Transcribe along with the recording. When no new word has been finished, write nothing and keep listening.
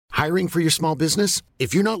Hiring for your small business?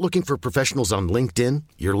 If you're not looking for professionals on LinkedIn,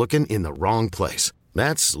 you're looking in the wrong place.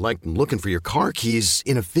 That's like looking for your car keys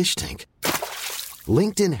in a fish tank.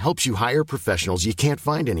 LinkedIn helps you hire professionals you can't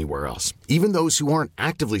find anywhere else, even those who aren't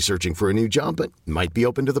actively searching for a new job but might be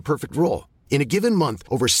open to the perfect role. In a given month,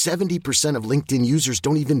 over 70% of LinkedIn users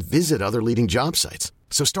don't even visit other leading job sites.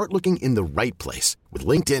 So start looking in the right place. With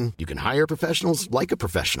LinkedIn, you can hire professionals like a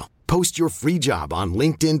professional. Post your free job on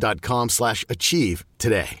linkedin.com/achieve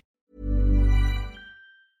today.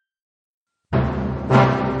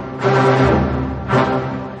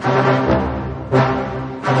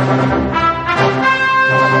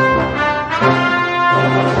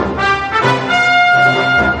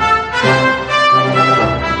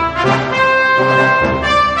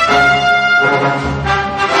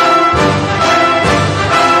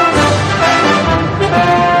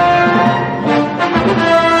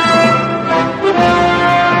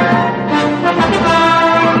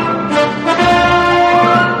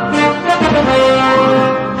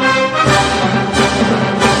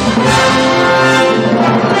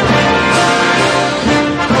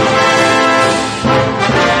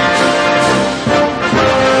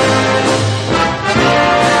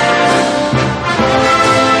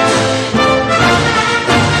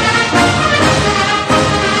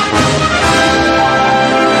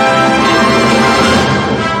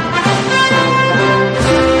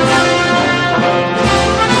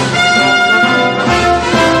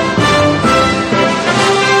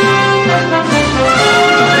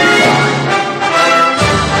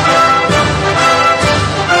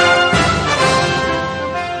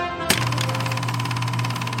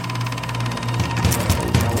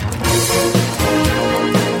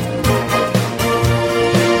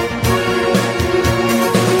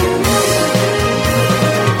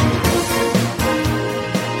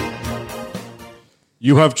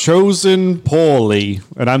 You have chosen poorly.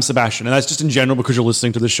 And I'm Sebastian. And that's just in general because you're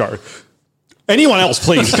listening to the show. Anyone else,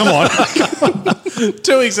 please. Come on.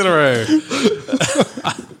 2 weeks in a row.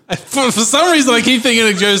 For some reason, I keep thinking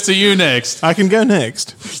it goes to you next. I can go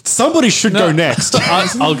next. Somebody should go next.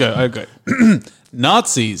 I'll go.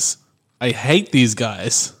 Nazis. I hate these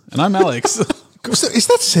guys. And I'm Alex. So is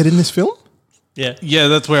that said in this film? Yeah. Yeah,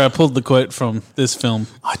 that's where I pulled the quote from this film.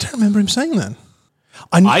 I don't remember him saying that.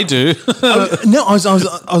 I do. No, I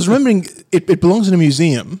was remembering it belongs in a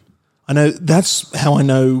museum. I know that's how I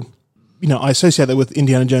know. You know, I associate that with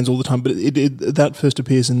Indiana Jones all the time, but that first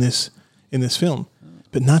appears in this film.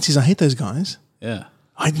 But Nazis, I hate those guys. Yeah.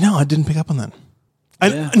 I didn't pick up on that.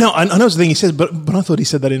 Yeah. No, I know it's the thing he says, but I thought he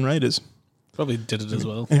said that in Raiders. Probably did it as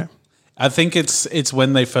well. Yeah. I think it's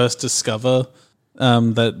when they first discover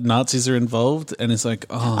that Nazis are involved, and it's like,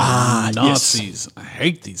 Nazis. Yes. I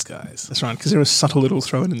hate these guys. That's right, because there was a subtle little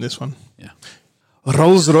throw-in this one. Yeah.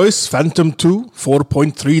 Rolls-Royce Phantom 2,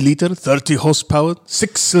 4.3 litre, 30 horsepower,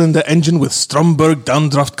 6-cylinder engine with Stromberg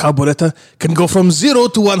downdraft carburetor, can go from 0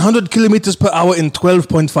 to 100 kilometers per hour in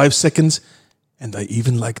 12.5 seconds, and I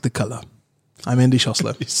even like the color. I'm Andy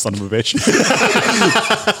Schossler. You son of a bitch.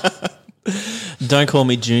 Don't call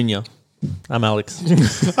me Junior. I'm Alex.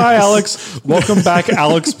 Hi, Alex. Welcome back,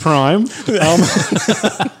 Alex Prime.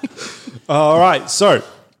 All right, so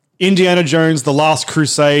Indiana Jones, The Last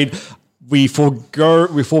Crusade. We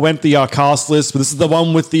forewent the cast list, but this is the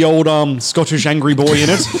one with the old Scottish angry boy in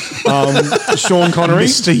it, Sean Connery.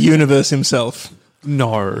 Mr. Universe himself.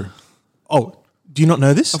 No. Oh, do you not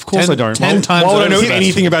know this? Of course I don't. 10 times Why would I know over.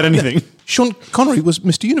 anything about anything? Sean Connery was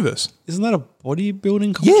Mr. Universe. Isn't that a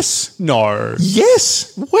bodybuilding competition? Yes. No.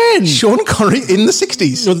 Yes. When? Sean Connery in the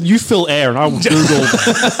 60s. You fill air and I will Google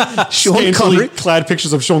Sean Connery. clad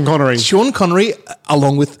pictures of Sean Connery. Sean Connery,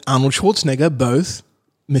 along with Arnold Schwarzenegger, both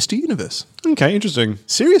Mr. Universe. Okay, interesting.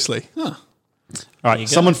 Seriously. All right,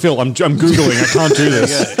 someone fill. I'm Googling. I can't do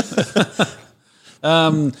this.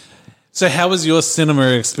 So how was your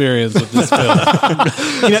cinema experience with this film?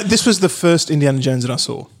 This was the first Indiana Jones that I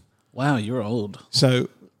saw. Wow, you're old. So,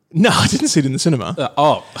 no, I didn't see it in the cinema.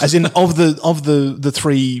 As in of the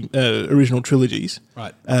three original trilogies,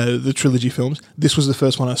 right? The trilogy films. This was the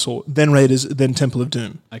first one I saw. Then Raiders, then Temple of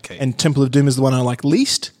Doom. Okay. And Temple of Doom is the one I like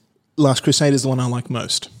least. Last Crusade is the one I like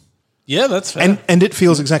most. Yeah, that's fair. And it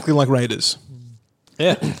feels exactly like Raiders.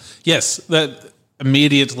 Yeah. Yes. That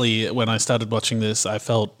immediately when I started watching this, I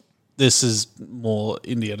felt this is more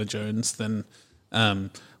Indiana Jones than, I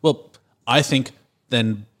think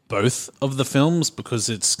than both of the films because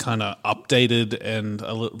it's kind of updated and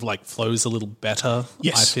flows a little better.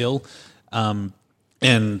 Yes. I feel,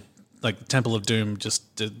 and like Temple of Doom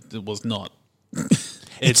it was not.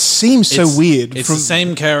 It seems so weird. It's the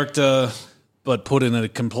same character. but put in a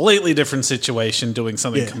completely different situation, doing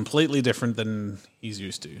something completely different than he's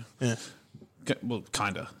used to. Yeah. Well,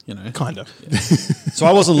 kinda, you know. Kind of. So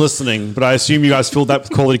I wasn't listening, but I assume you guys filled that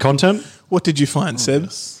with quality content. What did you find,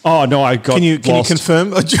 Seb? Oh no, I got. Can you lost. confirm?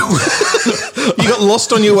 You got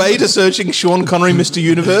lost on your way to searching Sean Connery, Mr.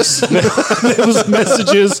 Universe? There was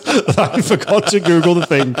messages. I forgot to Google the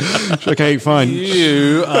thing. Okay, fine.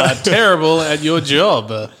 You are terrible at your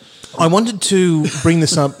job. I wanted to bring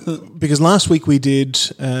this up because last week we did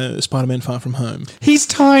Spider-Man: Far From Home. He's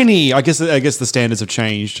tiny. I guess the standards have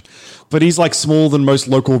changed, but he's like smaller than most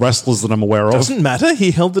local wrestlers that I'm aware of. Doesn't matter.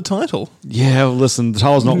 He held the title. Yeah, well, listen, the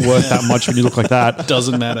title's not worth that much when you look like that.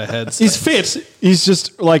 Doesn't matter, heads. He's fit. He's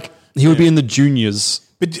just like he would be in the juniors.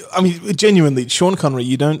 But I mean, genuinely, Sean Connery.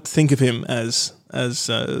 You don't think of him as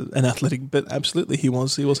an athletic, but absolutely, he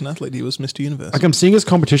was an athlete. He was Mr. Universe. Like I'm seeing his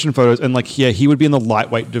competition photos, and like he would be in the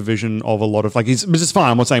lightweight division of a lot of like which is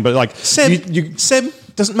fine. I'm not saying, but like Seb, Seb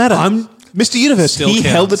doesn't matter. I'm Mr. Universe. Still he counts.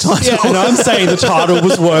 held the title. Yeah, and I'm saying the title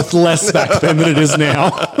was worth less back then than it is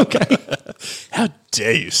now. Okay. How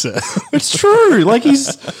dare you, sir? It's true. Like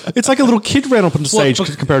it's like a little kid ran up on the stage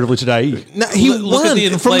comparatively today. No, he Look won at the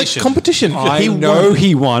from the inflation. competition. I know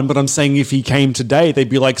he won, but I'm saying if he came today, they'd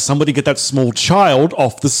be like, somebody get that small child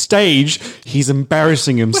off the stage. He's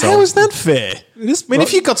embarrassing himself. How is that fair?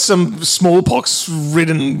 If you got some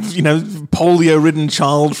smallpox-ridden, polio-ridden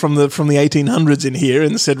child from the 1800s in here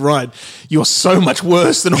and said, "Right, you're so much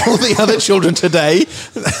worse than all the other children today,"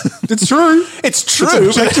 It's true. it's true.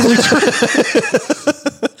 It's objectively true.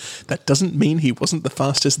 That doesn't mean he wasn't the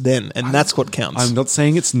fastest then, and that's what counts. I'm not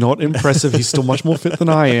saying it's not impressive. He's still much more fit than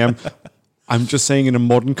I am. I'm just saying in a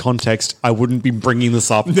modern context, I wouldn't be bringing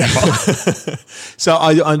this up. So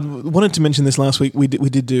I wanted to mention this last week. We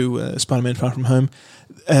did do Spider-Man: Far From Home.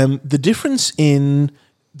 The difference in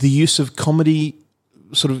the use of comedy,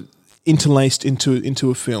 sort of interlaced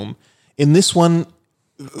into a film. In this one,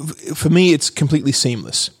 for me, it's completely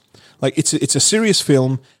seamless. Like it's a serious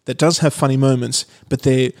film that does have funny moments, but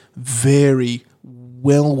they're very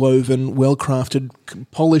well woven, well crafted,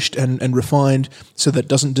 polished, and refined, so that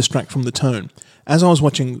doesn't distract from the tone. As I was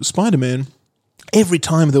watching Spider-Man, every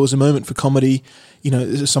time there was a moment for comedy,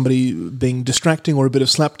 somebody being distracting or a bit of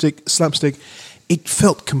slapstick, it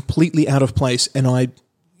felt completely out of place, and I,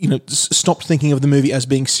 stopped thinking of the movie as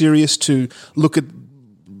being serious to look at,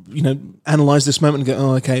 analyze this moment and go,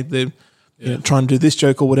 oh, okay, they're trying to do this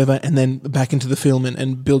joke or whatever, and then back into the film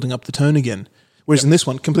and building up the tone again. Whereas in this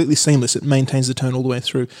one, completely seamless. It maintains the tone all the way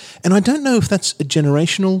through. And I don't know if that's a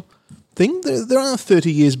generational thing. There are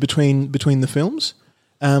 30 years between the films.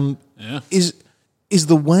 Is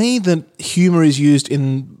the way that humor is used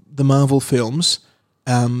in the Marvel films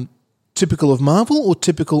typical of Marvel or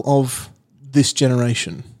typical of this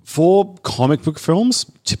generation? For comic book films,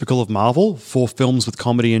 typical of Marvel. For films with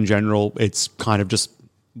comedy in general, it's kind of just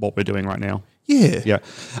what we're doing right now. Yeah. Yeah.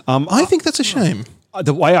 I think that's a shame.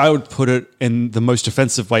 The way I would put it in the most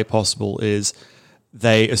offensive way possible is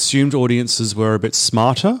they assumed audiences were a bit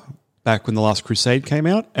smarter back when The Last Crusade came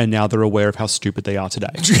out, and now they're aware of how stupid they are today.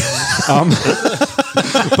 But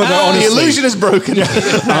no, honestly, The illusion is broken.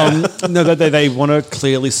 no, they want to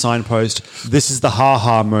clearly signpost, this is the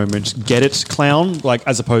ha-ha moment, get it, clown, like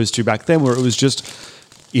as opposed to back then where it was just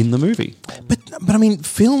in the movie. But I mean,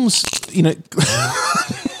 films,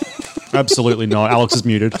 Absolutely not. Alex is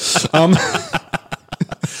muted.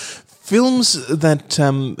 films that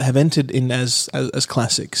have entered in as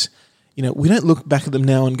classics, we don't look back at them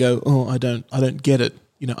now and go, oh, I don't get it.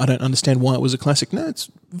 I don't understand why it was a classic. No,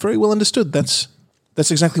 it's very well understood. That's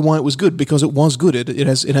exactly why it was good, because it was good. It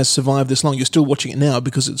has survived this long. You're still watching it now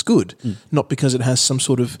because it's good, not because it has some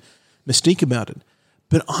sort of mystique about it.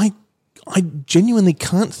 But I genuinely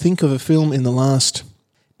can't think of a film in the last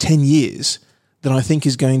 10 years that I think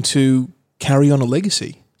is going to carry on a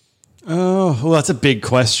legacy. Oh, well, that's a big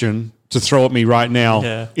question to throw at me right now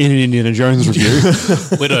in an Indiana Jones review.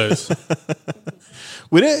 Widows. That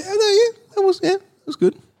was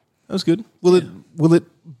good. That was good. Will it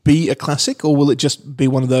be a classic, or will it just be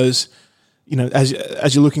one of those,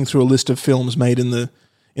 as you're looking through a list of films made in the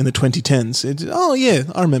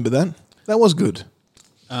 2010s, I remember that. That was good.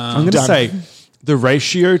 I'm going to say the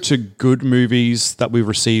ratio to good movies that we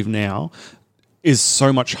receive now is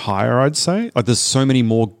so much higher, I'd say. Like there's so many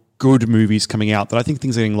more good movies coming out that I think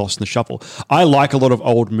things are getting lost in the shuffle. I like a lot of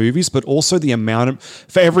old movies, but also the amount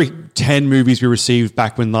for every 10 movies we received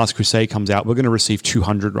back when Last Crusade comes out, we're going to receive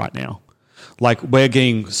 200 right now. Like we're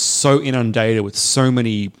getting so inundated with so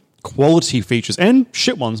many quality features and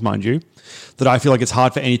shit ones, mind you, that I feel like it's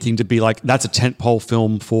hard for anything to be like, that's a tentpole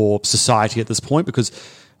film for society at this point, because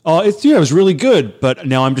It was really good, but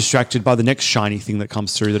now I'm distracted by the next shiny thing that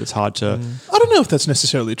comes through that it's hard to. I don't know if that's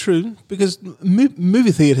necessarily true because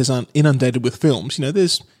movie theaters aren't inundated with films.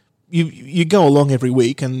 There's you go along every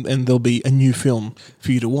week and there'll be a new film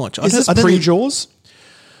for you to watch. Is this pre-Jaws?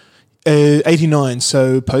 89,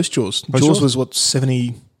 so post-Jaws. Post-Jaws? Jaws was what,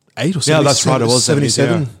 78 or 77? Yeah, that's right, it was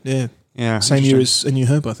 77. Yeah. Yeah, Same year as A New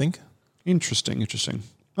Hope, I think. Interesting.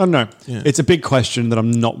 I don't know. Yeah. It's a big question that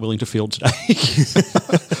I'm not willing to field today.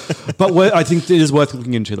 But I think it is worth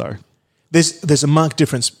looking into, though. There's a marked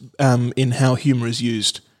difference in how humour is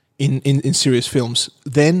used in serious films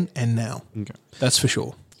then and now. Okay. That's for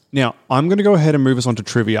sure. Now, I'm going to go ahead and move us on to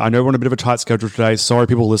trivia. I know we're on a bit of a tight schedule today. Sorry,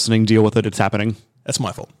 people listening. Deal with it. It's happening. That's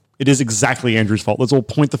my fault. It is exactly Andrew's fault. Let's all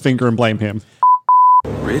point the finger and blame him.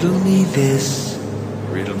 Riddle me this,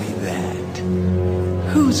 riddle me that.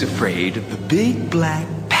 Who's afraid of the big black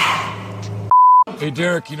bat? Hey,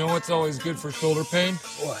 Derek, you know what's always good for shoulder pain?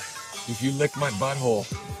 What? If you lick my butthole.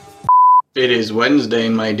 It is Wednesday,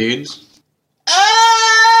 my dudes.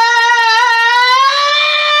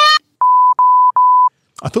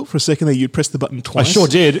 I thought for a second that you'd press the button twice. I sure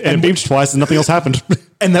did, and beeped twice, and nothing else happened.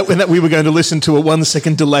 And that we were going to listen to a 1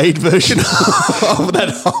 second delayed version of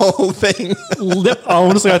that whole thing.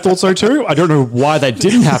 Honestly, I thought so too. I don't know why that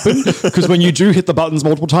didn't happen, because when you do hit the buttons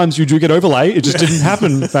multiple times, you do get overlay. It just didn't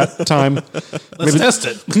happen that time. Let's test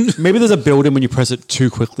it. Maybe there's a build-in when you press it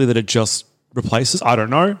too quickly that it just replaces. I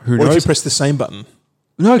don't know. Who Or knows? if you press the same button.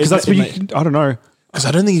 No, because that's It what you may- can. I don't know. Because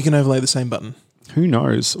I don't think you can overlay the same button. Who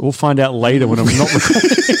knows? We'll find out later when I'm not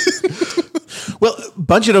recording. Well,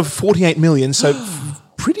 budget of 48 million, so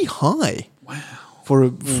pretty high. Wow. For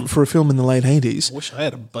a film in the late 80s. Wish I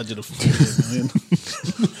had a budget of 40 million.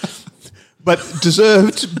 But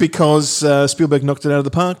deserved because Spielberg knocked it out of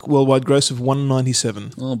the park. Worldwide gross of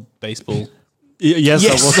 197. Oh, baseball. Yes,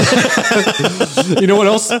 that was. You know what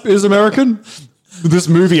else is American? This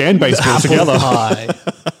movie and baseball together. Pie.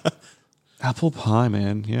 Apple pie,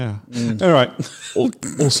 man. Yeah. All right.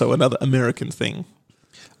 Also another American thing.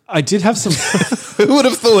 I did have some. Who would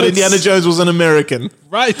have thought Indiana Jones was an American?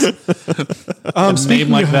 Right. A speaking name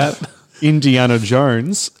like of that. Indiana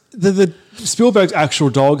Jones. The Spielberg's actual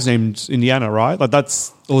dog's named Indiana, right? Like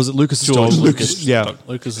that's, or was it Lucas's George dog? Lucas. Yeah.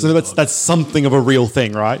 Lucas's So dog. that's something of a real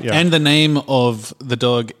thing, right? Yeah. And the name of the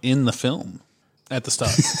dog in the film at the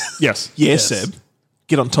start. yes. Yes, Yes. Seb.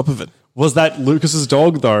 Get on top of it. Was that Lucas's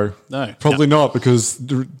dog though? No. Probably not, because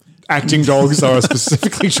the acting dogs are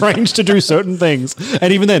specifically trained to do certain things,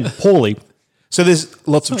 and even then, poorly. So there's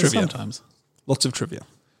lots of trivia. Sometimes. Lots of trivia.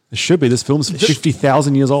 It should be. This film's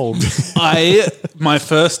 50,000 years old. My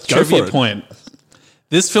first Go for trivia it. point.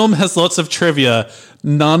 This film has lots of trivia,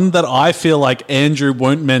 none that I feel like Andrew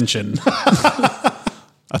won't mention.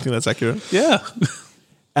 I think that's accurate. Yeah.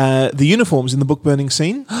 The uniforms in the book burning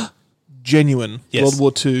scene, genuine Yes. World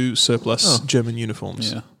War II surplus German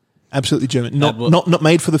uniforms. Yeah. Absolutely German. That Not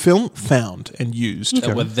made for the film, found and used.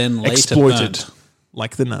 That were then later Exploited burnt.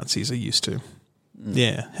 like the Nazis are used to.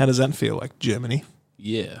 Yeah. How does that feel like Germany?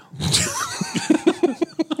 Yeah.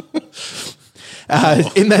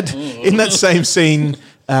 In that same scene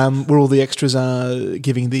where all the extras are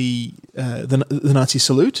giving the Nazi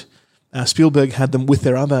salute, Spielberg had them with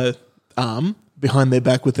their other arm behind their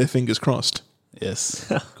back with their fingers crossed.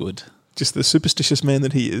 Yes. Good. Just the superstitious man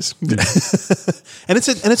that he is. and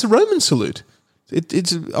it's a Roman salute.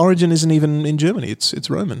 Its origin isn't even in Germany. It's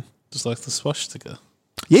Roman. Just like the swastika.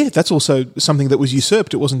 Yeah, that's also something that was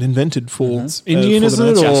usurped. It wasn't invented for Indian, for isn't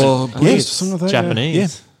the it? Nazis. Or Yes. British, something like that? Japanese. Yeah.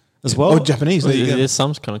 As well? Or Japanese. There you go. There's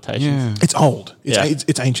some connotations. Yeah. It's old. Yeah.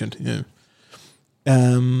 It's ancient. Yeah.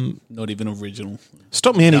 Not even original.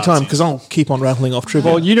 Stop me anytime Nazis. because I'll keep on rattling off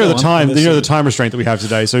trivia. Well, you know Go the on. time. You know the Listen. time restraint that we have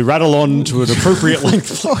today. So rattle on to an appropriate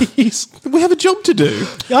length, please. We have a job to do.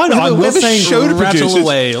 Yeah, I know. I'm We have a saying show to Rattle produce.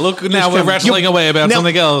 away. Look, now we're come- rattling away about Now-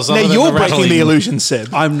 something else. Now other than you're the breaking the rattling. illusion,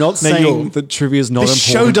 Seb. I'm not Now you're- saying that trivia is not This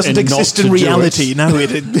important. show doesn't and not exist to in do it. reality. No,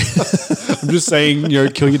 it. I'm just saying,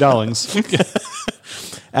 kill your darlings.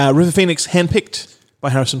 River Phoenix handpicked by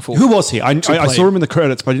Harrison Ford. Who was he? I play. saw him in the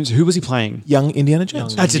credits, but I didn't see who was he playing? Young Indiana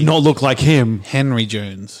Jones. That did not look like him. Henry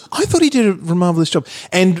Jones. I thought he did a marvelous job.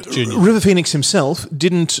 And River Phoenix himself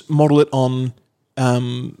didn't model it on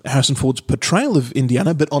Harrison Ford's portrayal of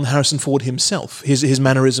Indiana, but on Harrison Ford himself, his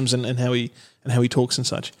mannerisms and how he talks and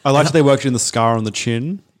such. I liked they worked in the scar on the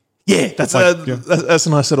chin. Yeah, that's a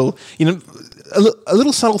nice little, a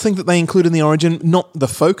little subtle thing that they include in the origin, not the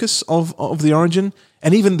focus of the origin,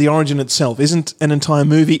 and even the origin itself isn't an entire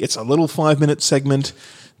movie. It's a little 5-minute segment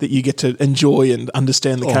that you get to enjoy and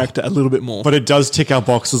understand the character a little bit more. But it does tick our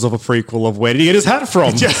boxes of a prequel of where did he get his hat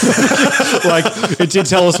from? Like, it did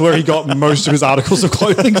tell us where he got most of his articles of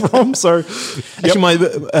clothing from. So, Actually,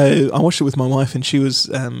 I watched it with my wife, and she was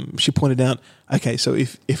she pointed out, okay, so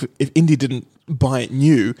if Indy didn't buy it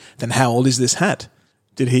new, then how old is this hat?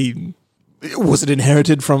 Was it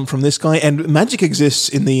inherited from this guy? And magic exists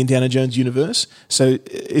in the Indiana Jones universe, so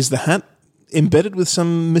is the hat embedded with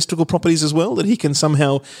some mystical properties as well, that he can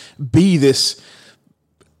somehow be this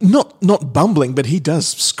not bumbling, but he does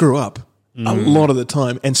screw up a lot of the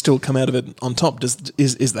time and still come out of it on top.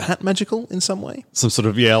 Is the hat magical in some way? some sort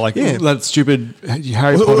of that stupid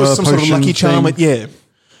Harry Potter Or some sort of potion lucky charm? thing. Yeah.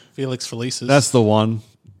 Felix Felicis. That's the one.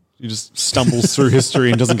 He just stumbles through history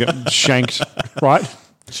and doesn't get shanked, right?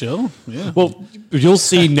 Sure, yeah. Well, you'll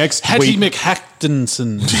see next Hattie week.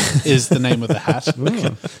 McHackinson is the name of the hat.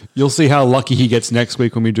 You'll see how lucky he gets next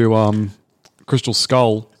week when we do Crystal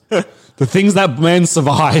Skull. The things that man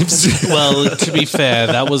survives. Well, to be fair,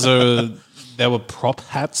 there were prop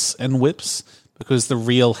hats and whips, because the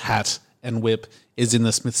real hat and whip is in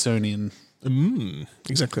the Smithsonian.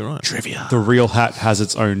 Exactly right. Trivia. The real hat has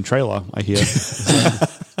its own trailer, I hear. It's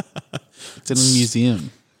in a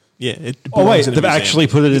museum. Yeah. It Oh wait, belongs in a they've museum. actually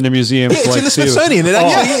put it in a museum. Yeah, it's in the Smithsonian.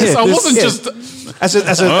 Yes, I wasn't just. as a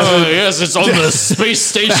Yes, it's on the space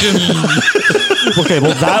station. Okay,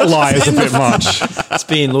 well that lie is a bit much. It's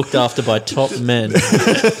being looked after by top men.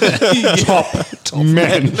 Top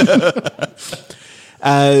men.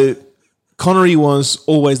 Connery was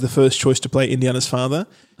always the first choice to play Indiana's father.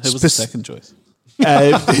 Who was the second choice?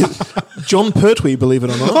 John Pertwee, believe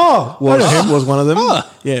it or not, was one of them.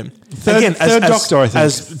 Yeah, Third Doctor, I think.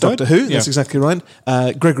 as Doctor Who. That's exactly right.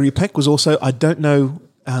 Gregory Peck was also. I don't know.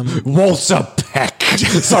 Walter Peck.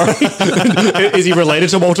 Sorry. Is he related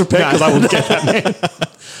to Walter Peck? Because I will get that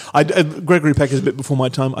man. Gregory Peck is a bit before my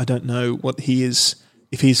time. I don't know what he is.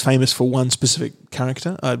 If he's famous for one specific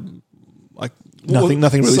character, nothing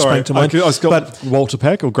really sprang to mind. But Walter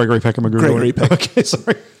Peck or Gregory Peck? Gregory Peck. Okay,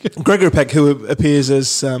 sorry. Gregory Peck, who appears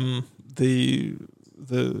as the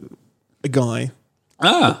guy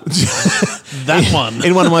That one.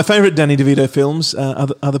 in one of my favourite Danny DeVito films,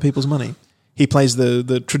 Other People's Money. He plays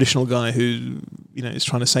the traditional guy who is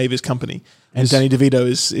trying to save his company, and Danny DeVito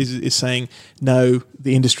is saying, "No,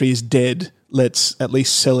 the industry is dead. Let's at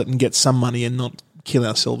least sell it and get some money and not kill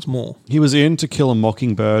ourselves more." He was in To Kill a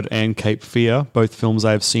Mockingbird and Cape Fear, both films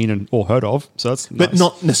I have seen or heard of. So that's But nice.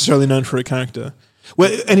 not necessarily known for a character.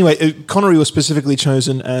 Well, anyway, Connery was specifically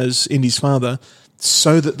chosen as Indy's father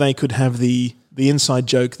so that they could have the inside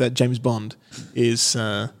joke that James Bond is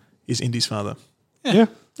Indy's father. Yeah.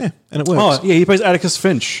 Yeah, and it works. Oh, yeah, he plays Atticus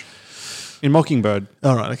Finch in Mockingbird.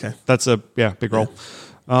 All right, okay. That's a big role.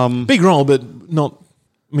 Big role, but not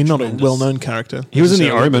a well-known character. He was in The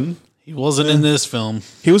necessarily. Omen. He wasn't in this film.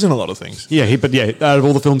 He was in a lot of things. Yeah, out of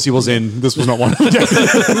all the films he was in, this was not one.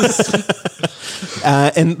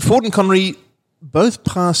 And Ford and Connery both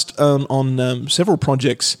passed on several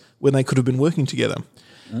projects when they could have been working together.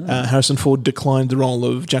 Harrison Ford declined the role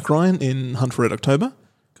of Jack Ryan in Hunt for Red October,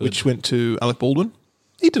 which went to Alec Baldwin.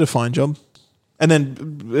 He did a fine job. And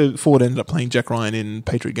then Ford ended up playing Jack Ryan in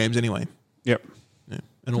Patriot Games anyway. Yep. Yeah.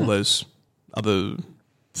 And all those other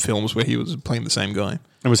films where he was playing the same guy.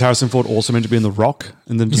 And was Harrison Ford also meant to be in The Rock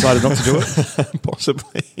and then decided not to do it?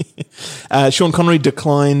 Possibly. Sean Connery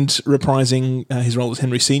declined reprising his role as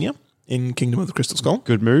Henry Sr. in Kingdom of the Crystal Skull.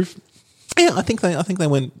 Good move. Yeah, I think they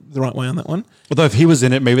went the right way on that one. Although if he was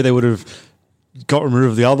in it, maybe they would have got rid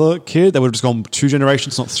of the other kid. They would have just gone 2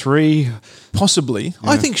 generations, not 3. Possibly.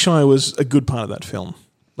 Yeah. I think Shia was a good part of that film.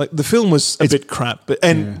 Like, the film was a bit crap,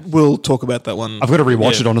 we'll talk about that one. I've got to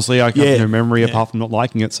rewatch it, honestly. I have no memory apart from not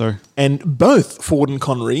liking it. So, and both Ford and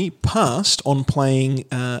Connery passed on playing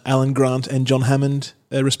Alan Grant and John Hammond,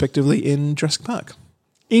 respectively, in Jurassic Park.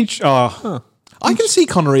 I can see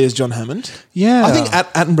Connery as John Hammond. Yeah. I think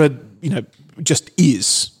Attenborough, just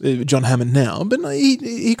is John Hammond now, but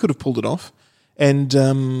he could have pulled it off.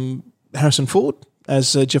 And Harrison Ford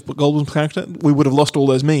as Jeff Goldblum's character, we would have lost all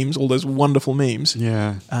those memes, all those wonderful memes.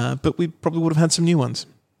 Yeah. But we probably would have had some new ones.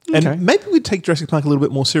 Okay. And maybe we'd take Jurassic Park a little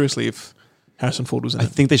bit more seriously if Harrison Ford was in I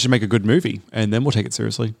it. think they should make a good movie, and then we'll take it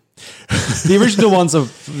seriously. The original ones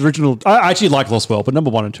I actually like Lost World, but number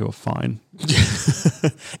 1 and 2 are fine.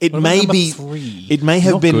 It may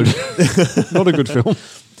have Not been good. Not a good film.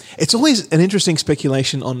 It's always an interesting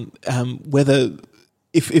speculation on whether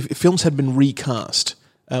if films had been recast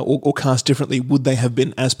or cast differently, would they have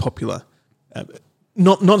been as popular?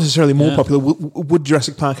 Not necessarily more popular. Would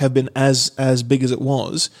Jurassic Park have been as big as it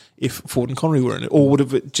was if Ford and Connery were in it, or would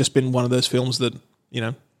have it just been one of those films that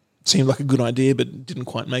seemed like a good idea, but didn't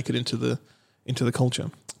quite make it into the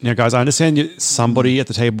culture. Now, guys, I understand somebody at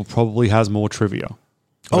the table probably has more trivia.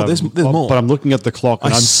 Oh, there's more. But I'm looking at the clock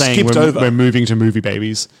and I'm saying we're moving to movie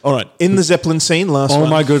babies. All right. In the Zeppelin scene, last one. Oh,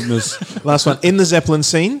 my goodness. Last one. In the Zeppelin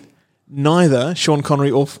scene, neither Sean Connery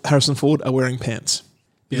or Harrison Ford are wearing pants.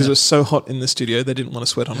 Because it was so hot in the studio, they didn't want to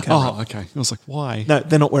sweat on camera. Oh, okay. I was like, why? No,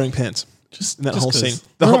 they're not wearing pants. Just In that whole scene.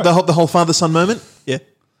 because- The whole father-son moment, yeah,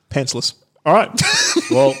 pantsless. All right.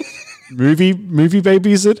 Well, movie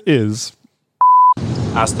babies it is.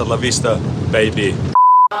 Hasta la vista, baby.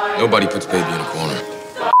 Nobody puts baby in a corner.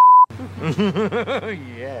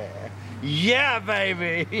 Yeah,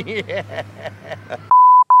 baby.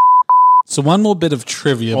 So one more bit of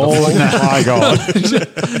trivia. Oh, my God.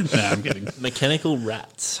 Nah, I'm kidding. Mechanical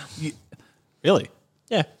rats. Really?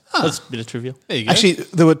 Yeah, that's a bit of trivia. There you go. Actually,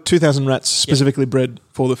 there were 2,000 rats specifically bred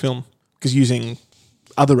for the film because using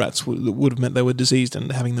other rats would have meant they were diseased,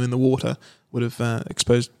 and having them in the water would have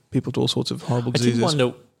exposed people to all sorts of horrible I did diseases.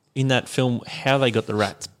 wonder in that film how they got the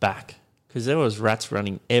rats back, because there was rats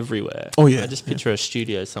running everywhere. Oh, yeah, I just picture a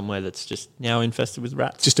studio somewhere that's just now infested with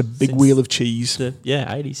rats. Just a big since wheel of cheese. the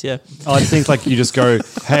 80s, yeah. I think like you just go,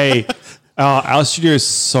 hey, our studio is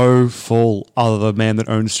so full. Other the man that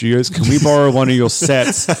owns studios, can we borrow one of your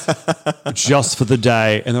sets just for the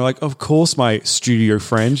day? And they're like, of course, my studio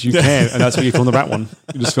friend, you can. And that's where you film the rat one.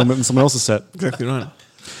 You just film it in someone else's set. Exactly right.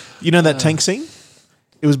 You know that tank scene?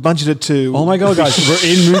 It was budgeted to... Oh my God, guys, we're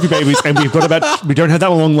in Movie Babies and we don't have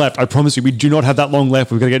that long left. I promise you, we do not have that long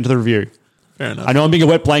left. We've got to get into the review. Fair enough. I know I'm being a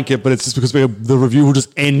wet blanket, but it's just because the review will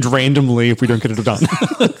just end randomly if we don't get it done.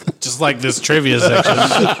 Just like this trivia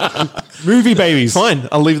section. Movie Babies. Fine,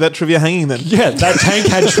 I'll leave that trivia hanging then. Yeah, that tank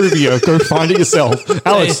had trivia. Go find it yourself.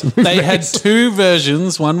 Alex. They had two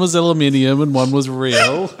versions. One was aluminium and one was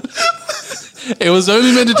real. It was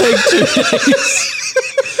only meant to take 2 days.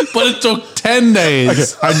 But it took 10 days.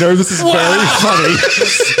 Okay, I know this is very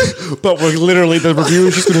funny, but we're literally, the review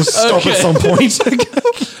is just going to stop at some point.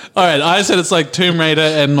 All right, I said it's like Tomb Raider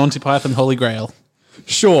and Monty Python Holy Grail.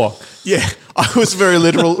 Sure. Yeah, I was very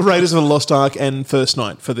literal. Raiders of the Lost Ark and First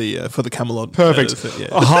Night for the Camelot. Perfect. Yeah.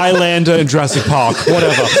 Highlander and Jurassic Park,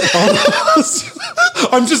 whatever.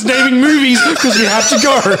 I'm just naming movies because we have to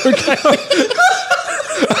go. Okay.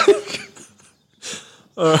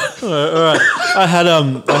 All right. I had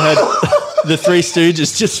the Three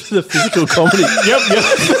Stooges just for the physical comedy. Yep.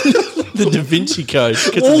 The Da Vinci Code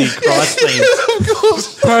because of the Christ theme.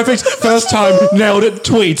 Perfect. First time. Nailed it.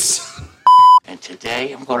 Tweets. And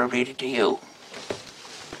today I'm going to read it to you.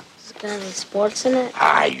 Is there any sports in it?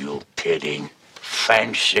 Are you kidding?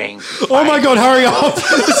 Fencing. Oh my God, hurry up.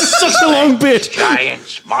 This is such a long bit.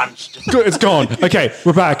 Giants, monsters. Good, it's gone. Okay,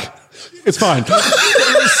 we're back. It's fine.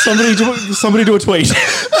 Somebody do a tweet.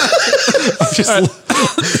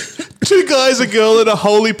 Two guys, a girl in a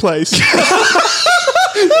holy place.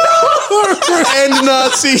 And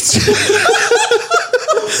Nazis.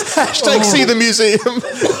 Hashtag see the museum.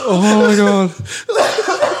 Oh my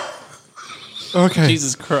God. Okay.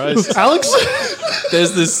 Jesus Christ. Alex?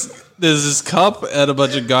 There's this cup and a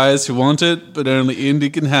bunch of guys who want it, but only Indy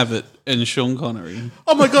can have it, and Sean Connery.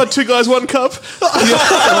 Oh my God, two guys, one cup.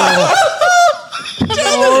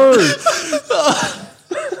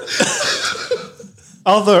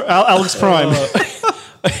 Alex Prime.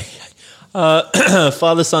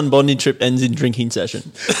 Father-son bonding trip ends in drinking session.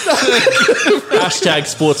 Hashtag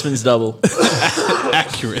sportsman's double.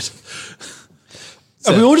 Accurate.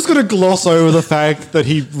 Are we all just going to gloss over the fact that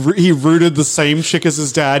he rooted the same chick as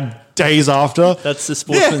his dad days after? That's the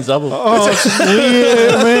sportsman's double. Oh,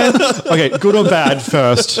 yeah, man. Okay, good or bad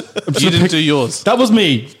first? You didn't do yours. That was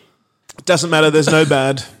me. Doesn't matter, there's no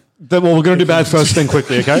bad. Well, we're going to do bad first, then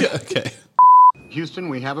quickly, okay? Okay. Houston,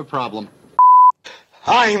 we have a problem.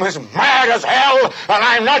 I'm as mad as hell, and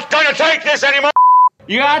I'm not going to take this anymore.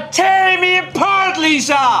 You are tearing me apart,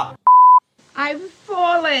 Lisa. I've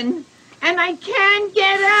fallen, and I can't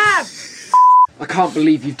get up. I can't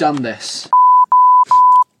believe you've done this.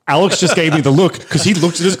 Alex just gave me the look because he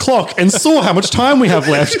looked at his clock and saw how much time we have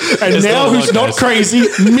left. And now who's not crazy?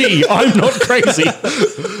 Me. I'm not crazy.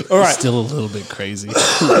 All right. Still a little bit crazy.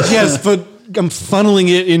 Yes, but I'm funneling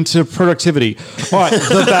it into productivity. All right,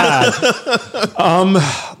 the bad.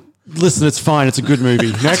 Listen, it's fine. It's a good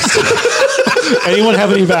movie. Next. Anyone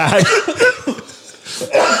have any bad?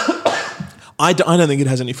 I don't think it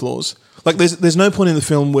has any flaws. Like, there's no point in the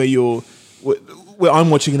film where where I'm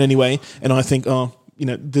watching it anyway, and I think, oh, you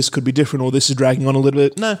know, this could be different, or this is dragging on a little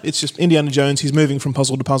bit. No, it's just Indiana Jones. He's moving from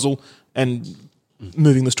puzzle to puzzle and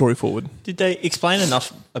moving the story forward. Did they explain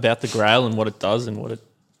enough about the Grail and what it does and what it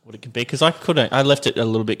what it could be, because I left it a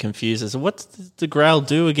little bit confused as to what does the Grail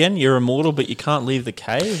do again? You're immortal, but you can't leave the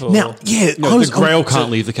cave? Or? Now, yeah, No, the Grail can't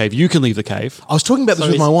leave the cave. You can leave the cave. I was talking about this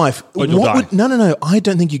with my wife. No. I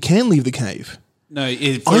don't think you can leave the cave. No,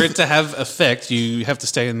 for it to have effect, you have to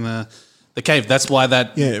stay in the cave. That's why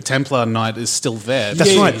that Templar Knight is still there.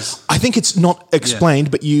 That's right. I think it's not explained,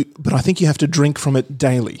 but I think you have to drink from it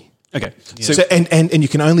daily. Okay. So and you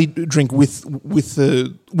can only drink with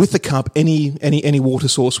the cup. Any water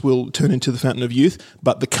source will turn into the fountain of youth,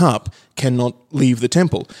 but the cup cannot leave the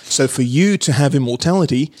temple. So for you to have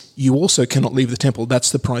immortality, you also cannot leave the temple.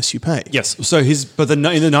 That's the price you pay. Yes. So in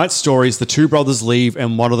the night stories, the two brothers leave,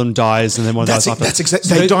 and one of them dies, and then one dies after. That's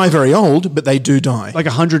exactly. They die very old, but they do die. Like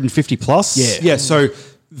 150 plus. Yeah. Yeah. So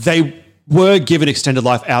they were given extended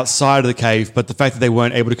life outside of the cave, but the fact that they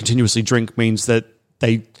weren't able to continuously drink means that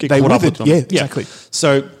they get caught up with them. Yeah, exactly.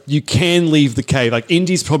 So you can leave the cave. Like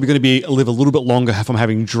Indy's probably going to live a little bit longer from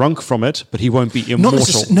having drunk from it, but he won't be immortal.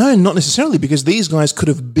 Not necessarily, because these guys could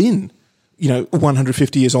have been,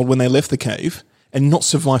 150 years old when they left the cave and not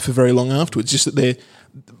survive for very long afterwards. Just that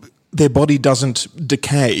their body doesn't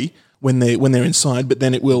decay when they're inside, but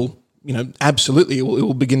then it will. Absolutely, it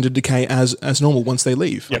will begin to decay as normal once they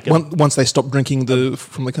leave. Yep. Once they stop drinking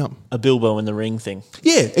from the cup. A Bilbo in the Ring thing.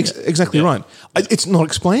 Yeah, exactly right. It's not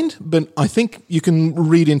explained, but I think you can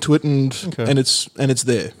read into it, and it's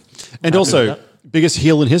there. And also, biggest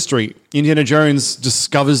heel in history, Indiana Jones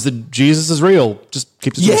discovers that Jesus is real. Just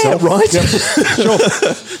keeps it to himself. Right. Sure.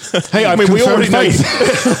 Hey, we already know. Do you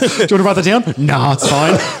want to write that down? Nah, it's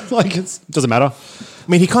fine. It doesn't matter. I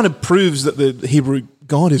mean, he kind of proves that the Hebrew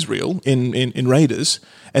God is real in Raiders,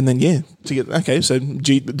 and then so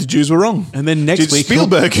the Jews were wrong. And then next week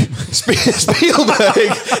Spielberg is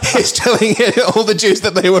telling all the Jews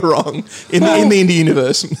that they were wrong in the Indie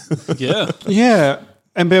universe. Yeah.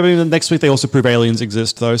 And next week they also prove aliens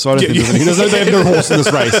exist, though. So I don't think they have no horse in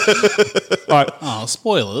this race. All right. Oh,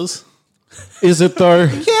 spoilers. Is it though?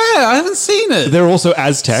 Yeah, I haven't seen it. They're also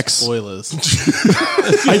Aztecs. Spoilers.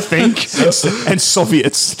 I think. and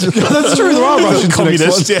Soviets. That's true. There are Russians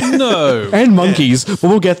communists. No. And monkeys, but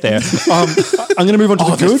we'll get there. I'm going to move on to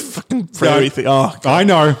the good. Fucking prairie thing. Oh, I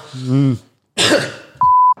know.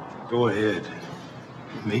 Go ahead.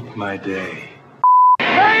 Make my day.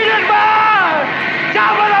 Rated man!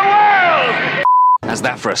 Top of the world! How's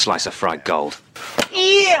that for a slice of fried gold?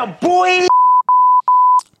 Yeah, boy!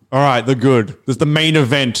 All right, the good. This is the main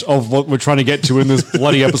event of what we're trying to get to in this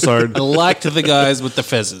bloody episode. I liked the guys with the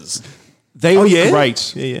fezzes. They were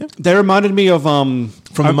great. Yeah. They reminded me of from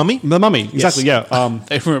The Mummy. The Mummy, exactly. Yes. Yeah.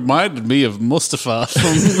 They reminded me of Mustafa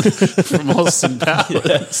from Austin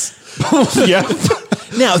Powers. Yeah.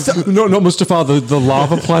 Now, not Mustafa, the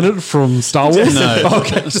lava planet from Star Wars. No.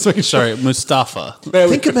 Okay, just making sure. Sorry, Mustafa.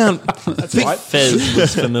 Think about Fez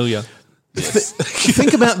was familiar.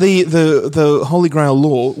 Think about the Holy Grail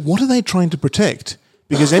lore. What are they trying to protect?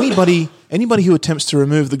 Because anybody who attempts to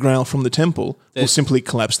remove the Grail from the temple will simply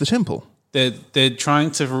collapse the temple. They're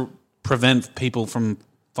trying to prevent people from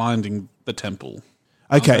finding the temple.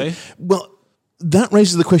 Okay. Well, that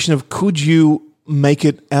raises the question of, could you make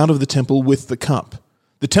it out of the temple with the cup?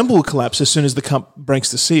 The temple will collapse as soon as the cup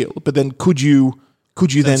breaks the seal, but then could you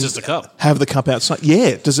then just a cup. have the cup outside?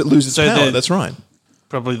 Yeah. Does it lose its power? That's right.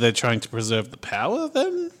 Probably they're trying to preserve the power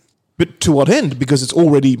then? But to what end? Because it's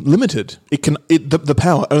already limited. The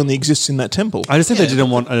power only exists in that temple. I just think they didn't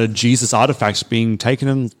want a Jesus artifact being taken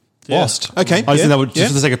and lost. Okay. I just think that would just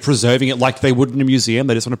for the sake of preserving it like they would in a museum.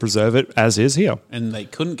 They just want to preserve it as is here. And they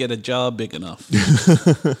couldn't get a jar big enough.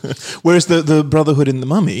 Whereas the Brotherhood in The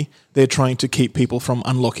Mummy, they're trying to keep people from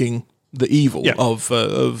unlocking the evil of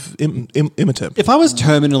Imhotep. If I was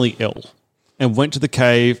terminally ill and went to the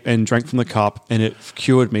cave and drank from the cup and it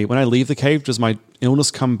cured me, when I leave the cave, does my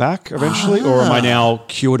illness come back eventually? Or am I now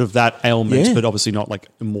cured of that ailment, but obviously not like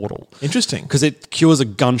immortal? Interesting. Because it cures a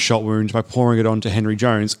gunshot wound by pouring it onto Henry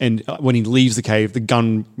Jones. And when he leaves the cave, the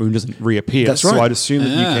gun wound doesn't reappear. That's right. So I'd assume that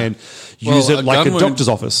you can use it like a doctor's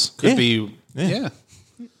office. Could be,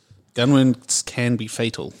 gun wounds can be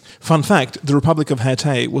fatal. Fun fact, the Republic of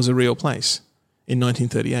Hatay was a real place in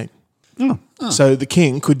 1938. So the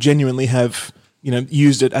king could genuinely have,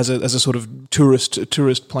 used it as a sort of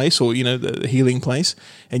tourist place, or the healing place,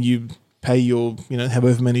 and you pay your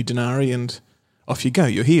however many denarii, and off you go.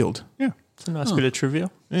 You're healed. Yeah, it's a nice bit of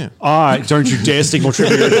trivia. Yeah. Don't you dare stick more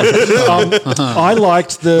trivia. I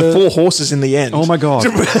liked the 4 horses in the end. Oh my god,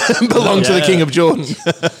 belong to the King of Jordan.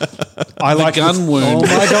 I like gun wound.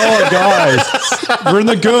 Oh my god, guys, we're in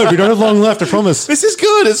the good. We don't have long left. I promise. This is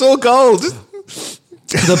good. It's all gold.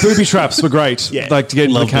 The booby traps were great. Yeah. Like to get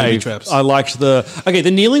into the Love booby cave. traps. I liked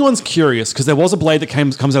the kneeling one's curious because there was a blade that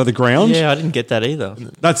comes out of the ground. Yeah, I didn't get that either.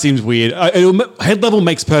 That seems weird. Head level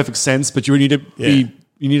makes perfect sense, but you need to be.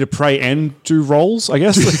 You need to pray and do rolls, I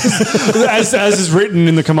guess, as is written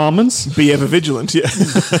in the commandments. Be ever vigilant, yeah.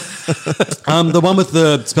 The one with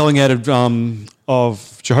the spelling out of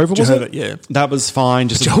Jehovah, was it? Yeah. That was fine.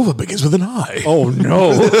 Just Jehovah begins with an I. Oh,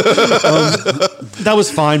 no. That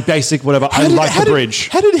was fine, basic, whatever. I like the bridge.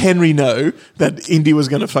 How did Henry know that Indy was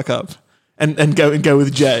going to fuck up and go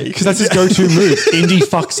with Jay? Because that's his go-to move. Indy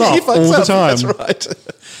fucks up all the time. That's right.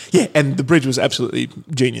 Yeah, and the bridge was absolutely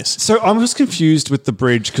genius. So I'm just confused with the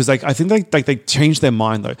bridge because I think they changed their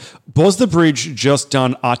mind though. Was the bridge just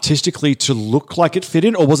done artistically to look like it fit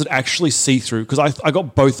in, or was it actually see-through? Because I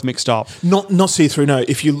got both mixed up. Not see-through. No,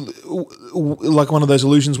 if you like one of those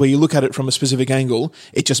illusions where you look at it from a specific angle,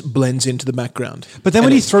 it just blends into the background. But then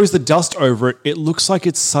when he throws the dust over it, it looks like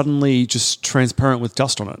it's suddenly just transparent with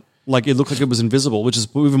dust on it. Like it looked like it was invisible, which is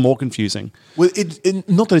even more confusing. Well, it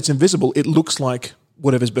not that it's invisible. It looks like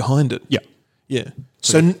whatever's behind it. Yeah.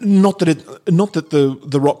 So not that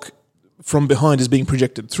the rock from behind is being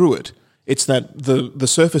projected through it. It's that the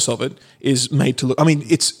surface of it is made to look. I mean,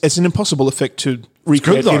 it's an impossible effect to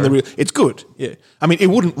recreate in the real. It's good. Yeah. I mean, it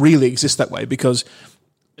wouldn't really exist that way because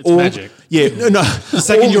it's magic. Yeah. No. The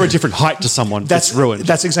second you're a different height to someone, that's ruined.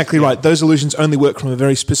 That's exactly right. Those illusions only work from a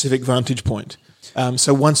very specific vantage point.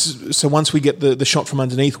 So once we get the shot from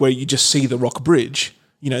underneath where you just see the rock bridge,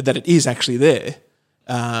 you know that it is actually there.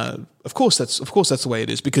 Of course that's the way it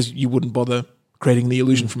is because you wouldn't bother creating the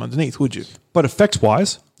illusion from underneath, would you? But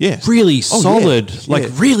effect-wise, yeah, really solid,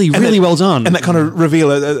 really well done. And that kind of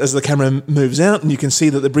reveal as the camera moves out and you can see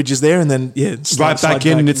that the bridge is there and then right back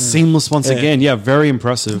in and it's seamless once again. Yeah, very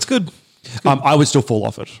impressive. It's good. I would still fall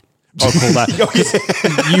off it. I'll call that.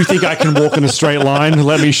 You think I can walk in a straight line?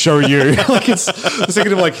 Let me show you. Like it's the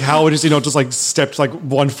second of like how is he not just like stepped like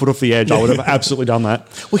 1 foot off the edge? I would have absolutely done that.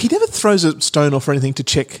 Well, he never throws a stone off or anything to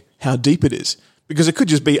check how deep it is because it could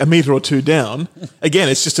just be a meter or two down. Again,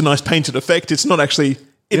 it's just a nice painted effect. It's not actually.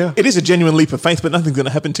 It is a genuine leap of faith, but nothing's going to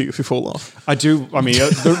happen to you if you fall off. I mean,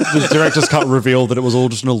 the director's cut revealed that it was all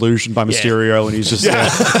just an illusion by Mysterio, and he's just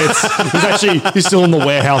he's still in the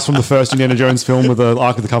warehouse from the first Indiana Jones film where the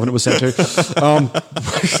Ark of the Covenant was sent to.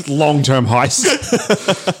 Long-term heist.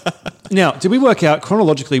 Now, did we work out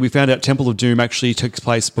chronologically? We found out Temple of Doom actually takes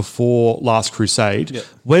place before Last Crusade. Yep.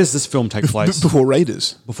 Where does this film take place? Before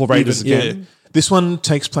Raiders. Before Raiders again. Yeah. This one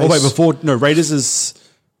takes place. Raiders is.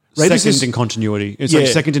 Second in continuity. It's like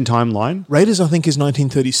second in timeline. Raiders, I think, is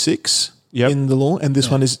 1936 in the law, and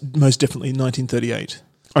this one is most definitely 1938.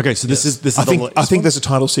 Okay, so this is. I think there's a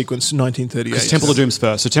title sequence 1938. Because Temple of Doom's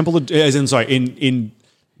first. So Temple of in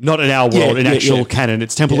not in our world, in actual canon,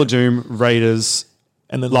 it's Temple of Doom, Raiders,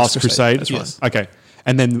 and then Last Crusade. That's right. Okay,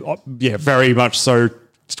 and then very much so.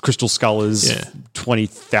 Crystal Skull is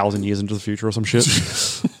 20,000 years into the future or some shit.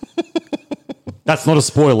 That's not a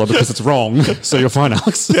spoiler because it's wrong, so you're fine,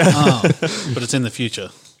 Alex. But it's in the future.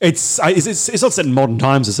 It's not set in modern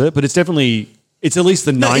times, is it? But it's definitely it's at least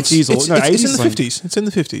the 90s or 80s. It's in the 50s. It's in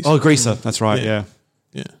the 50s. Oh, Greaser, that's right. Yeah.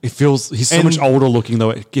 It feels he's so much older looking though.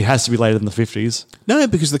 It has to be later than the 50s. No,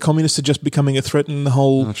 because the communists are just becoming a threat, and the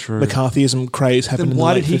whole McCarthyism craze happened. Then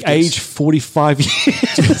why did he age 45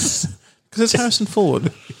 years? Because it's Harrison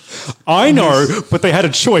Ford. I know, but they had a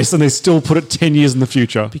choice and they still put it 10 years in the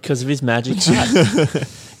future. Because of his magic hat.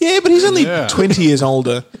 Yeah, but he's only 20 years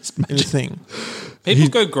older in the thing. People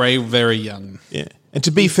go grey very young. Yeah. And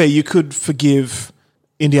to be fair, you could forgive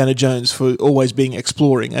Indiana Jones for always being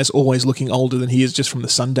exploring, as always looking older than he is just from the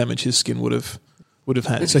sun damage his skin would have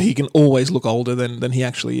had. So he can always look older than he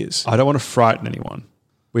actually is. I don't want to frighten anyone.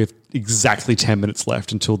 We have exactly 10 minutes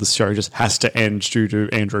left until this show just has to end due to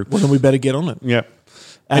Andrew. Well, then we better get on it. Yeah.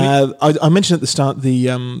 I mentioned at the start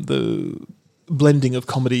the blending of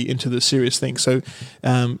comedy into the serious thing. So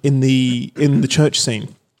in the church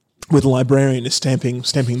scene, where the librarian is stamping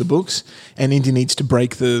the books, and Indy needs to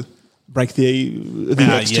break the X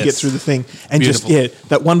to get through the thing, and Beautiful.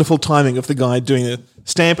 That wonderful timing of the guy doing a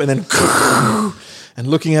stamp and then and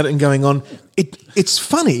looking at it and going on. It's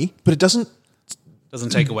funny, but it doesn't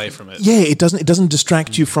take away from it. Yeah, it doesn't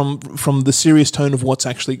distract you from the serious tone of what's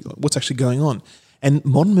actually going on. And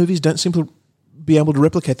modern movies don't seem to be able to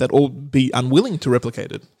replicate that, or be unwilling to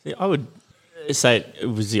replicate it. See, I would say it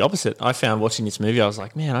was the opposite. I found watching this movie, I was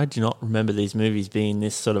like, man, I do not remember these movies being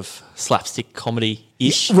this sort of slapstick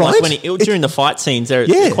comedy-ish. Right. Like during the fight scenes, they're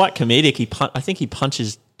quite comedic. I think he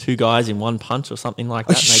punches 2 guys in one punch or something like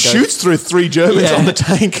that. He shoots through 3 Germans on the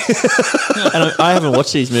tank. And I haven't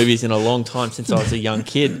watched these movies in a long time since I was a young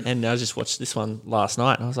kid, and I just watched this one last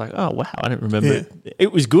night, and I was like, oh, wow, I don't remember it.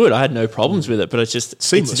 It was good. I had no problems with it, but it's just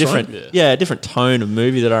seamless, it's different. Right? A different tone of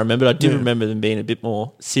movie that I remembered. I did remember them being a bit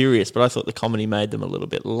more serious, but I thought the comedy made them a little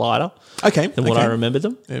bit lighter than what I remembered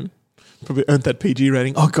them. Yeah. Probably earned that PG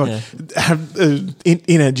rating. Oh god,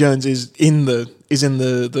 Indiana Jones is in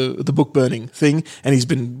the book burning thing, and he's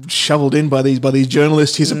been shoveled in by these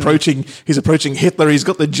journalists. He's approaching Hitler. He's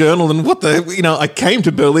got the journal, and I came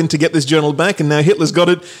to Berlin to get this journal back, and now Hitler's got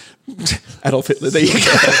it. Adolf Hitler, there you go.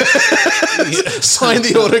 Sign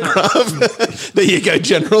the autograph. There you go,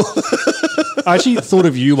 General. I actually thought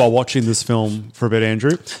of you while watching this film for a bit,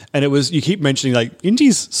 Andrew, and it was, you keep mentioning like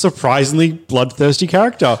Indy's surprisingly bloodthirsty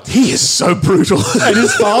character. He is so brutal. And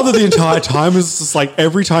his father the entire time is just like,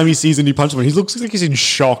 every time he sees Indy punch someone, he looks like he's in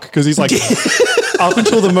shock because he's like, up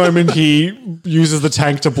until the moment he uses the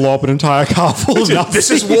tank to blow up an entire car full of Nazis.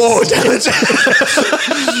 This is war, damn it.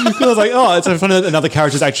 I was like, oh, it's so funny that another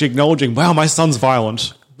character is actually acknowledging, wow, my son's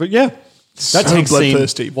violent. But yeah, that tank scene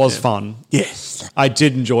was fun. Yes. I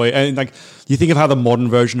did enjoy it. And like, you think of how the modern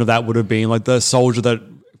version of that would have been, like the soldier that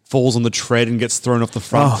falls on the tread and gets thrown off the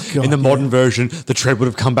front. Oh, God, in the modern version, the tread would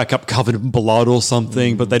have come back up covered in blood or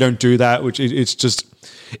something, but they don't do that, which it's just...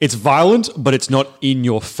 It's violent, but it's not in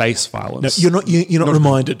your face violence. No, you're not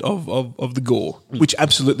reminded of the gore, which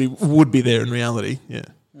absolutely would be there in reality. Yeah.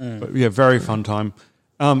 But yeah, very fun time.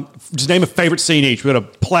 Just name a favorite scene each. We're going to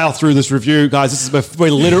plow through this review, guys. This is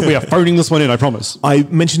we are phoning this one in. I promise. I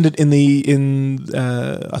mentioned it in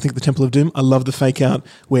I think the Temple of Doom. I love the fake out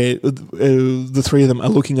where the 3 of them are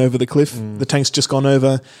looking over the cliff. The tank's just gone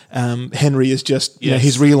over. Henry is just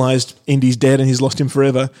he's realised Indy's dead and he's lost him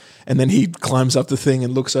forever. And then he climbs up the thing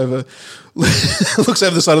and looks over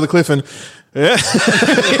the side of the cliff and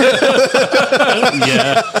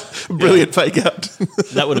brilliant fake out.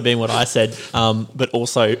 That would have been what I said. But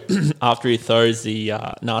also, after he throws the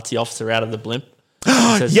Nazi officer out of the blimp, he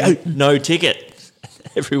says, no ticket.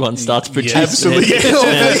 Everyone starts producing. Absolutely. I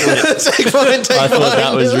thought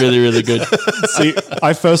that was really, really good. See,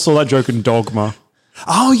 I first saw that joke in Dogma.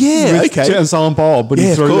 Oh, yeah, okay. And Silent Bob, but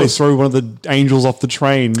they throw one of the angels off the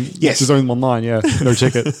train. Yes. There's only one line, no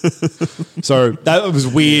ticket. So that was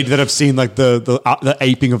weird that I've seen like the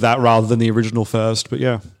aping of that rather than the original first, but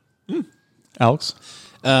yeah. Alex?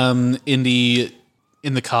 Indy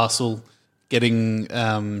in the castle getting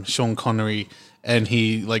Sean Connery, and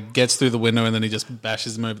he like gets through the window and then he just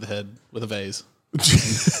bashes him over the head with a vase.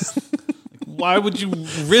 Why would you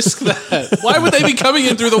risk that? Why would they be coming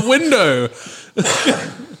in through the window?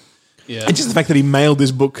 And just the fact that he mailed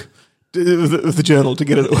this book, the journal, to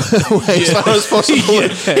get it away as far as possible.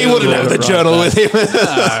 He wouldn't have the journal with him.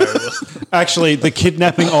 No. Actually, the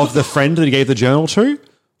kidnapping of the friend that he gave the journal to,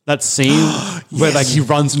 that scene where like he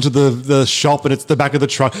runs into the shop and it's the back of the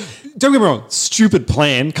truck. Don't get me wrong, stupid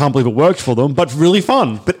plan, can't believe it worked for them, but really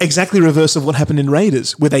fun. But exactly reverse of what happened in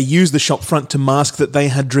Raiders, where they used the shop front to mask that they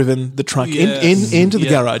had driven the truck into the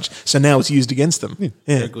garage. So now it's used against them. Yeah.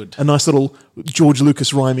 Very good. A nice little George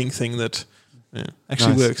Lucas rhyming thing that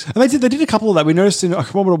actually works. And they did a couple of that. We noticed I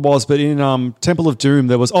can't remember what it was, but in Temple of Doom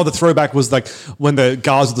there was the throwback was like when the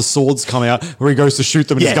guards with the swords come out where he goes to shoot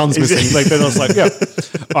them and his gun's missing. Like then I was like,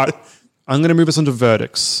 all right, I'm going to move us on to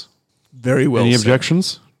verdicts. Very well. Any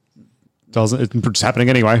objections? It's happening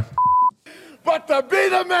anyway. But to be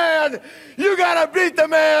the man, you gotta beat the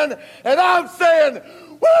man, and I'm saying,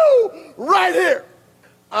 woo, right here.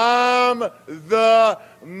 I'm the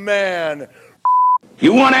man.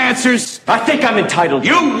 You want answers? I think I'm entitled.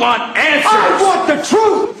 You want answers? I want the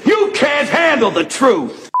truth. You can't handle the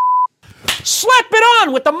truth. Slap it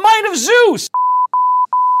on with the might of Zeus.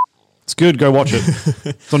 It's good. Go watch it.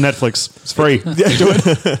 It's on Netflix. It's free. Do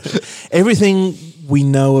it. Everything we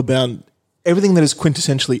know about everything that is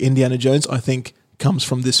quintessentially Indiana Jones, I think, comes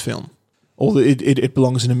from this film. It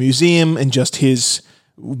belongs in a museum, and just his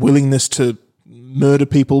willingness to murder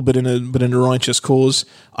people, but in a righteous cause.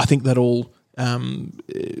 I think that all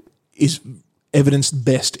is evidenced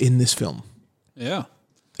best in this film. Yeah,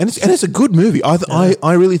 and it's a good movie.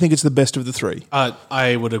 I really think it's the best of the 3.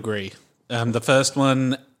 I would agree. The first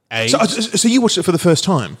one aged. So you watched it for the first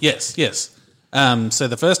time? Yes. So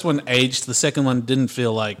the first one aged. The second one didn't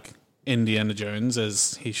feel like Indiana Jones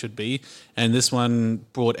as he should be, and this one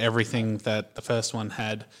brought everything that the first one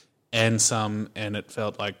had and some, and it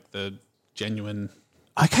felt like the genuine.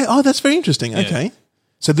 Okay. Oh, that's very interesting. Yeah. Okay.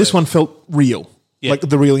 So this one felt real, like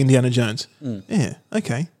the real Indiana Jones. Yeah.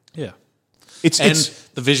 Okay. Yeah. It's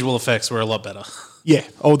the visual effects were a lot better. Yeah.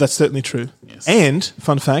 Oh, that's certainly true. Yes. And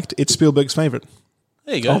fun fact, it's Spielberg's favorite.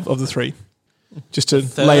 There you go. Of the three. Just to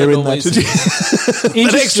Third layer in always-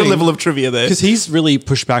 that extra level of trivia there. Because he's really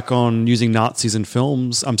pushed back on using Nazis in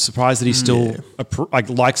films. I'm surprised that he still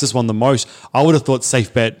likes this one the most. I would have thought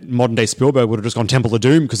safe bet modern day Spielberg would have just gone Temple of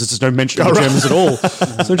Doom because there's just no mention of the Germans at all.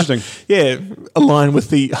 It's interesting. Yeah, align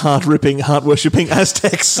with the heart-ripping, heart-worshipping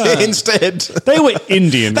Aztecs instead. They were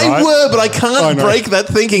Indian, They right? were, but I can't break that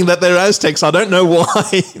thinking that they're Aztecs. I don't know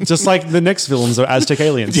why. Just like the next villains are Aztec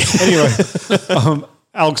aliens. Anyway,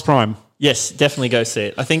 Alex Prime. Yes, definitely go see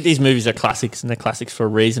it. I think these movies are classics, and they're classics for a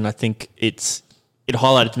reason. I think it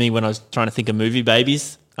highlighted to me when I was trying to think of movie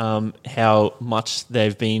babies, how much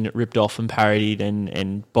they've been ripped off and parodied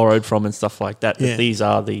and borrowed from and stuff like that. Yeah. These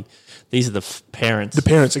are the parents. The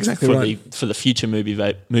parents, exactly for right. for the future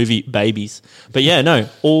movie babies. But yeah, no,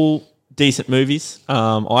 all decent movies.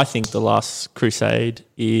 I think The Last Crusade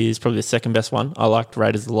is probably the second best one. I liked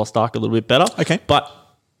Raiders of the Lost Ark a little bit better. Okay. But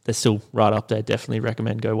they're still right up there. Definitely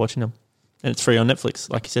recommend go watching them. And it's free on Netflix,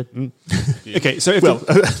 like you said. Okay, so if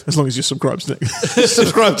as long as you subscribe to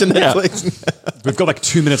Netflix. we've got like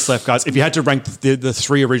 2 minutes left, guys. If you had to rank the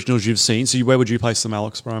three originals you've seen, so where would you place them,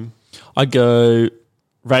 Alex Prime? I'd go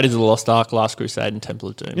Raiders of the Lost Ark, Last Crusade, and Temple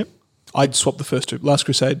of Doom. Yep. I'd swap the first two. Last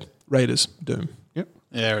Crusade, Raiders, Doom. Yep.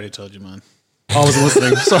 Yeah, I already told you mine. I wasn't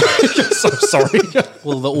listening. So sorry.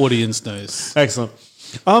 Well, the audience knows. Excellent.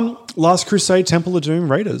 Last Crusade, Temple of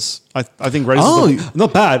Doom, Raiders. I think Raiders is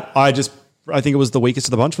not bad. I think it was the weakest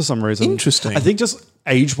of the bunch for some reason. Interesting. I think just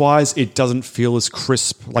age-wise, it doesn't feel as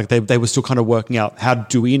crisp. Like they were still kind of working out how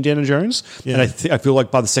do we Indiana Jones. Yeah. And I feel like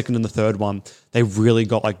by the second and the third one, they really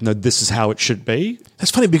got like, no, this is how it should be. That's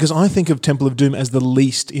funny because I think of Temple of Doom as the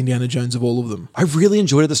least Indiana Jones of all of them. I really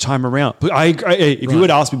enjoyed it this time around. But if you had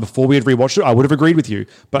asked me before we had rewatched it, I would have agreed with you.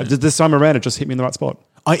 But this time around, it just hit me in the right spot.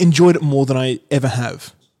 I enjoyed it more than I ever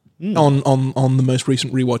have. On the most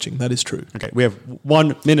recent rewatching. That is true. Okay, we have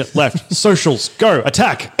 1 minute left. Socials, go,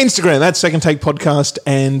 attack. Instagram at Second Take Podcast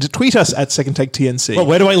and tweet us at Second Take TNC. Well,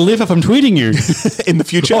 where do I live if I'm tweeting you? In the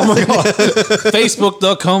future. Oh my God.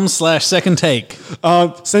 Facebook.com/second take.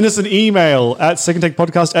 Send us an email at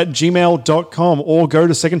secondtakepodcast@gmail.com or go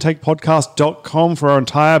to secondtakepodcast.com for our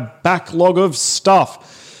entire backlog of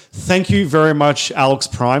stuff. Thank you very much, Alex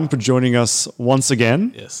Prime, for joining us once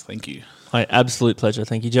again. Yes, thank you. My absolute pleasure.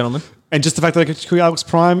 Thank you, gentlemen. And just the fact that I get to call you Alex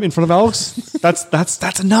Prime in front of Alex,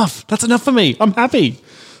 that's enough. That's enough for me. I'm happy.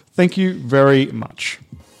 Thank you very much.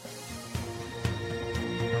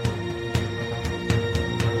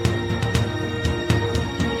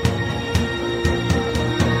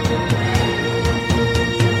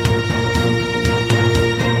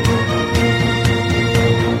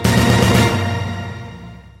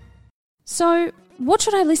 So, what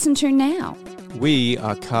should I listen to now? We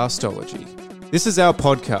are Castology. This is our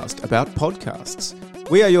podcast about podcasts.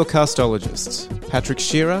 We are your castologists, Patrick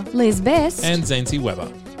Shearer, Liz Best, and Zancy Weber.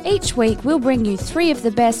 Each week, we'll bring you 3 of the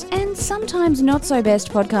best and sometimes not so best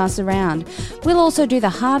podcasts around. We'll also do the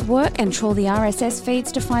hard work and trawl the RSS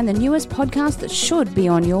feeds to find the newest podcast that should be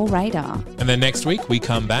on your radar. And then next week, we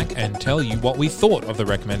come back and tell you what we thought of the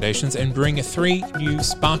recommendations and bring 3 new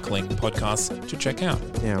sparkling podcasts to check out.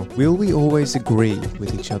 Now, will we always agree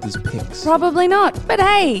with each other's picks? Probably not, but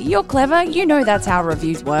hey, you're clever. You know that's how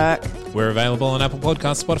reviews work. We're available on Apple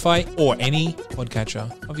Podcasts, Spotify, or any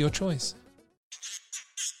podcatcher of your choice.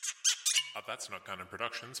 That's Not Canon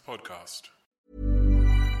Productions podcast.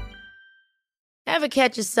 Ever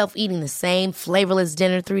catch yourself eating the same flavorless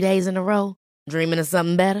dinner 3 days in a row? Dreaming of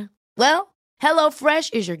something better? Well,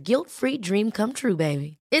 HelloFresh is your guilt-free dream come true,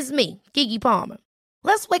 baby. It's me, Keke Palmer.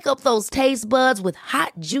 Let's wake up those taste buds with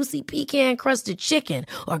hot, juicy pecan-crusted chicken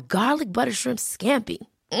or garlic butter shrimp scampi.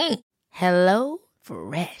 Hello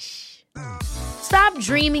Fresh. Stop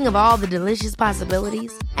dreaming of all the delicious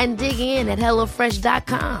possibilities and dig in at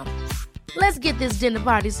HelloFresh.com. Let's get this dinner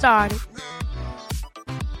party started.